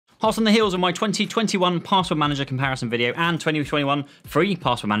Hot on the heels of my 2021 password manager comparison video and 2021 free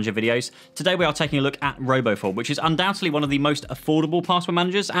password manager videos, today we are taking a look at RoboForm, which is undoubtedly one of the most affordable password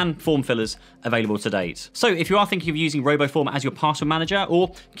managers and form fillers available to date. So if you are thinking of using RoboForm as your password manager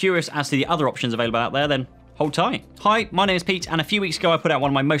or curious as to the other options available out there, then hold tight. Hi, my name is Pete, and a few weeks ago I put out one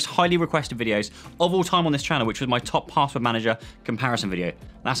of my most highly requested videos of all time on this channel, which was my top password manager comparison video.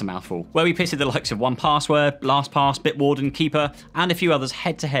 That's a mouthful. Where we pitted the likes of 1Password, LastPass, Bitwarden, Keeper, and a few others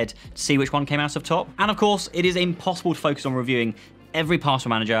head to head to see which one came out of top. And of course, it is impossible to focus on reviewing every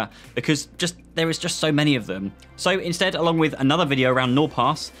password manager because there is just so many of them. So instead, along with another video around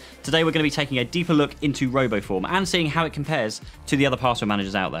NordPass, today we're going to be taking a deeper look into RoboForm and seeing how it compares to the other password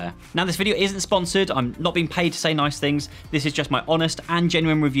managers out there. Now, this video isn't sponsored. I'm not being paid to say nice things. This is just my honest and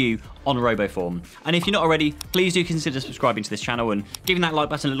genuine review on RoboForm. And if you're not already, please do consider subscribing to this channel and giving that like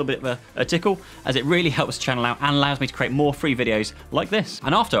button a little bit of a tickle, as it really helps the channel out and allows me to create more free videos like this.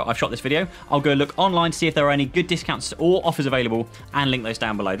 And after I've shot this video, I'll go look online to see if there are any good discounts or offers available and link those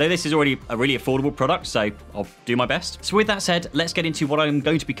down below. Though this is already a really affordable product, so I'll do my best. So with that said, let's get into what I'm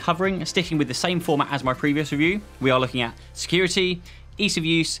going to be covering. Sticking with the same format as my previous review, we are looking at security, ease of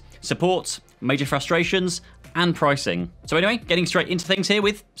use, support, major frustrations, and pricing. So anyway, getting straight into things here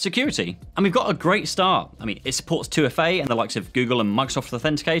with security. And we've got a great start. I mean, it supports 2FA and the likes of Google and Microsoft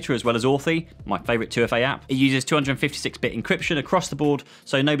Authenticator, as well as Authy, my favorite 2FA app. It uses 256-bit encryption across the board,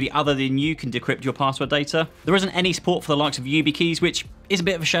 so nobody other than you can decrypt your password data. There isn't any support for the likes of YubiKeys, which is a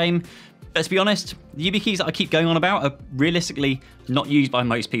bit of a shame. Let's be honest, the YubiKeys that I keep going on about are realistically not used by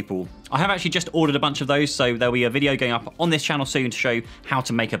most people. I have actually just ordered a bunch of those, so there'll be a video going up on this channel soon to show how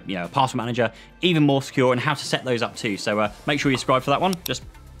to make a password manager even more secure and how to set those up too. So make sure you subscribe for that one, just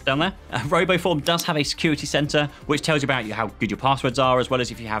down there. RoboForm does have a security center, which tells you about how good your passwords are, as well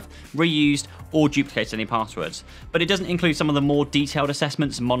as if you have reused or duplicated any passwords. But it doesn't include some of the more detailed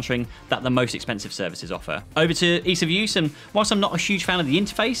assessments and monitoring that the most expensive services offer. Over to ease of use, and whilst I'm not a huge fan of the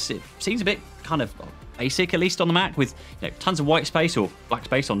interface, it seems a bit kind of basic, at least on the Mac, with tons of white space or black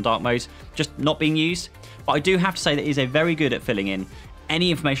space on dark modes just not being used. But I do have to say that it is very good at filling in any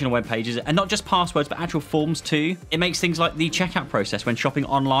information on web pages, and not just passwords, but actual forms too. It makes things like the checkout process when shopping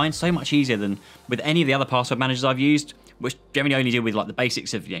online so much easier than with any of the other password managers I've used, which generally only deal with like the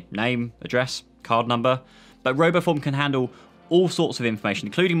basics of name, address, card number. But RoboForm can handle all sorts of information,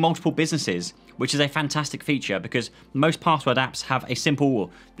 including multiple businesses, which is a fantastic feature because most password apps have a simple,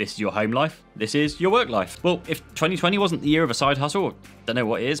 well, this is your home life, this is your work life. Well, if 2020 wasn't the year of a side hustle, don't know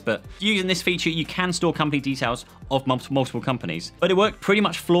what is, but using this feature, you can store company details of multiple companies. But it worked pretty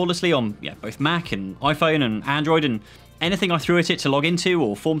much flawlessly on both Mac and iPhone and Android, and anything I threw at it to log into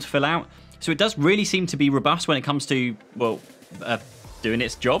or form to fill out. So it does really seem to be robust when it comes to, well, doing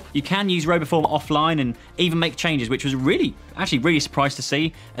its job. You can use RoboForm offline and even make changes, which was actually really surprised to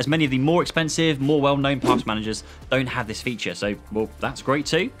see, as many of the more expensive, more well-known password managers don't have this feature. So, well, that's great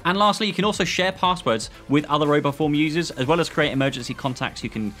too. And lastly, you can also share passwords with other RoboForm users, as well as create emergency contacts who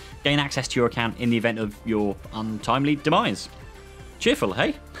can gain access to your account in the event of your untimely demise. Cheerful,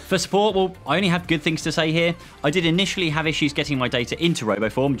 hey? For support, well, I only have good things to say here. I did initially have issues getting my data into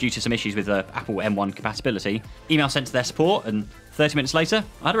RoboForm due to some issues with Apple M1 compatibility. Email sent to their support, and 30 minutes later,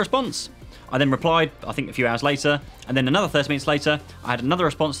 I had a response. I then replied, I think a few hours later, and then another 30 minutes later, I had another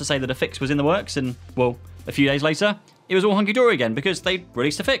response to say that a fix was in the works, and, well, a few days later, it was all hunky-dory again because they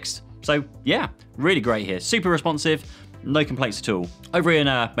released a fix. So, yeah, really great here. Super responsive. No complaints at all. Over in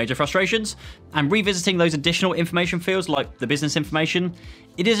major frustrations, and revisiting those additional information fields like the business information,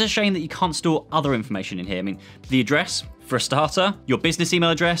 it is a shame that you can't store other information in here. I mean, the address, for a starter, your business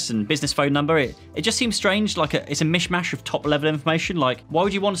email address and business phone number, it just seems strange, like it's a mishmash of top level information. Like, why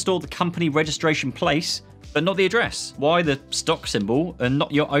would you want to store the company registration place, but not the address? Why the stock symbol and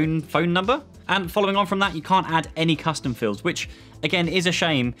not your own phone number? And following on from that, you can't add any custom fields, which again is a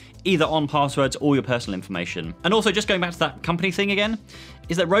shame, either on passwords or your personal information. And also, just going back to that company thing again,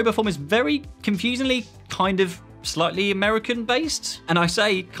 is that RoboForm is very confusingly kind of slightly American based. And I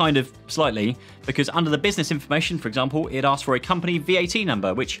say kind of slightly because under the business information, for example, it asks for a company VAT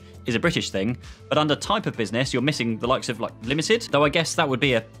number, which is a British thing, but under type of business, you're missing the likes of like limited, though I guess that would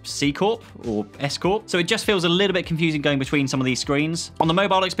be a C Corp or S Corp. So it just feels a little bit confusing going between some of these screens. On the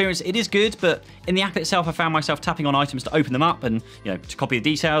mobile experience, it is good, but in the app itself, I found myself tapping on items to open them up and, to copy the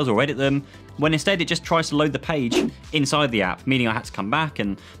details or edit them, when instead it just tries to load the page inside the app, meaning I had to come back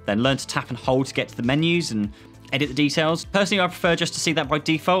and then learn to tap and hold to get to the menus and edit the details. Personally, I prefer just to see that by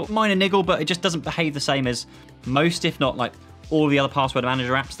default. Minor niggle, but it just doesn't behave the same as most, if not like all the other password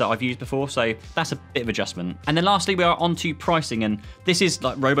manager apps that I've used before, so that's a bit of adjustment. And then lastly, we are on to pricing, and this is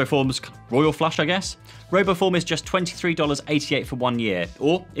like RoboForm's royal flush, I guess. RoboForm is just $23.88 for 1 year,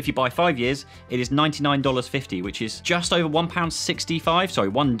 or if you buy 5 years, it is $99.50, which is just over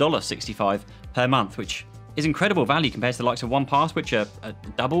 $1.65 per month, which is incredible value compared to the likes of 1Pass, which are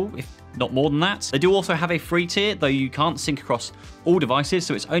double, if not more than that. They do also have a free tier, though you can't sync across all devices,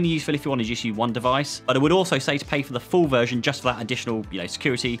 so it's only useful if you want to just use one device. But I would also say to pay for the full version just for that additional,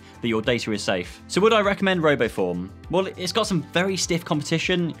 security that your data is safe. So would I recommend RoboForm? Well, it's got some very stiff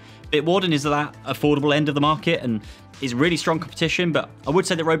competition. Bitwarden is at that affordable end of the market and is really strong competition, but I would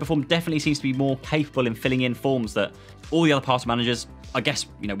say that RoboForm definitely seems to be more capable in filling in forms that all the other password managers, I guess,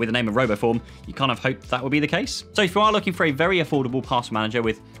 with the name of RoboForm, you kind of hope that would be the case. So if you are looking for a very affordable password manager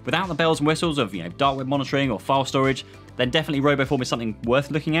without the bells and whistles of dark web monitoring or file storage, then definitely RoboForm is something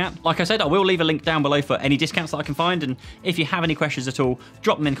worth looking at. Like I said, I will leave a link down below for any discounts that I can find, and if you have any questions at all,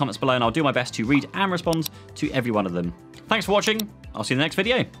 drop them in the comments below and I'll do my best to read and respond to every one of them. Thanks for watching. I'll see you in the next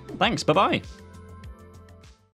video. Thanks, bye-bye.